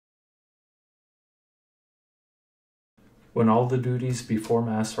When all the duties before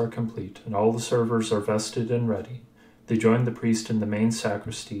Mass are complete and all the servers are vested and ready, they join the priest in the main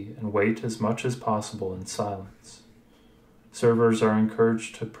sacristy and wait as much as possible in silence. Servers are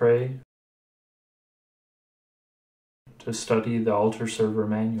encouraged to pray, to study the altar server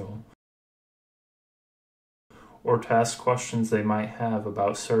manual, or to ask questions they might have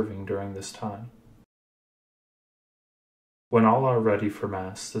about serving during this time. When all are ready for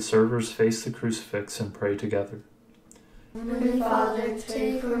Mass, the servers face the crucifix and pray together. Heavenly Father,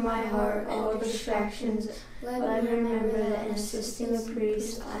 take from my heart all distractions. Let me remember that in assisting the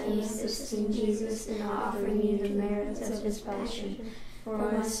priest, I am assisting Jesus in offering you the merits of his passion, for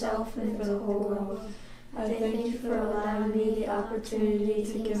myself and for the whole world. I thank you for allowing me the opportunity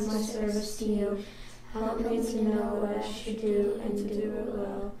to give my service to you. Help me to know what I should do and to do it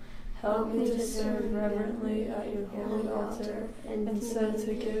well. Help me to serve reverently at your holy altar, and so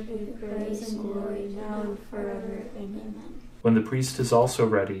to give you praise and glory now and forever. Amen. When the priest is also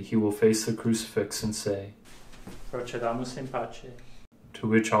ready, he will face the crucifix and say, Procedamus in pace. To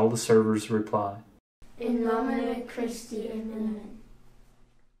which all the servers reply, In nomine Christi. Amen.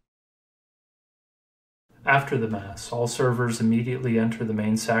 After the Mass, all servers immediately enter the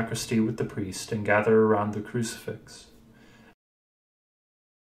main sacristy with the priest and gather around the crucifix.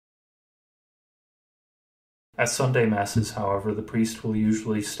 At Sunday Masses, however, the priest will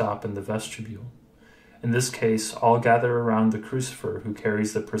usually stop in the vestibule. In this case, all gather around the crucifer who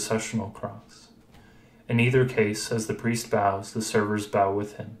carries the processional cross. In either case, as the priest bows, the servers bow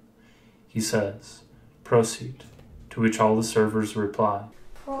with him. He says, Proceed, to which all the servers reply,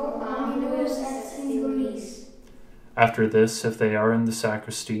 Pro omnibus et singulis. After this, if they are in the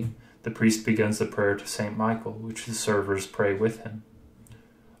sacristy, the priest begins the prayer to St. Michael, which the servers pray with him.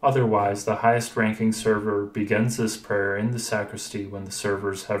 Otherwise, the highest-ranking server begins this prayer in the sacristy when the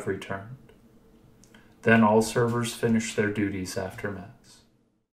servers have returned. Then all servers finish their duties after Mass.